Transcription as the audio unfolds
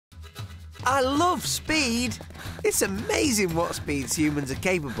I love speed. It's amazing what speeds humans are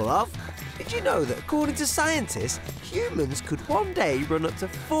capable of. Did you know that according to scientists, humans could one day run up to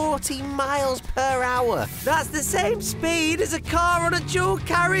 40 miles per hour? That's the same speed as a car on a dual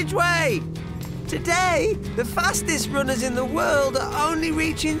carriageway. Today, the fastest runners in the world are only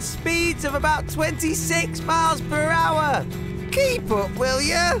reaching speeds of about 26 miles per hour. Keep up, will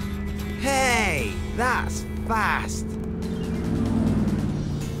you? Hey, that's fast.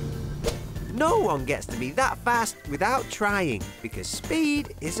 No one gets to be that fast without trying, because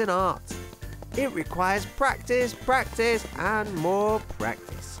speed is an art. It requires practice, practice, and more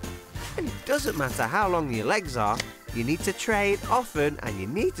practice. And it doesn't matter how long your legs are, you need to train often and you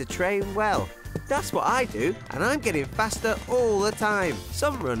need to train well. That's what I do, and I'm getting faster all the time.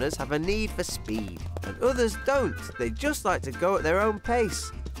 Some runners have a need for speed, and others don't. They just like to go at their own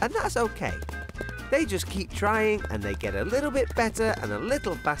pace, and that's okay. They just keep trying and they get a little bit better and a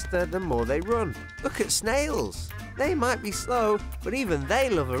little faster the more they run. Look at snails. They might be slow, but even they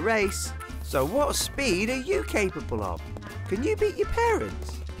love a race. So what speed are you capable of? Can you beat your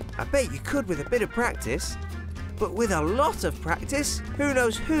parents? I bet you could with a bit of practice. But with a lot of practice, who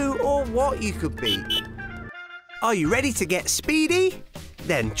knows who or what you could beat? Are you ready to get speedy?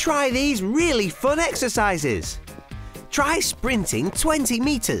 Then try these really fun exercises. Try sprinting 20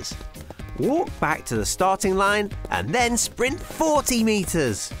 meters. Walk back to the starting line and then sprint 40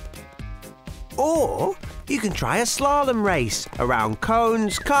 meters. Or you can try a slalom race around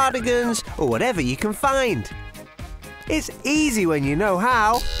cones, cardigans, or whatever you can find. It's easy when you know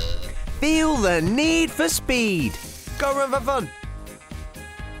how. Feel the need for speed. Go run for fun.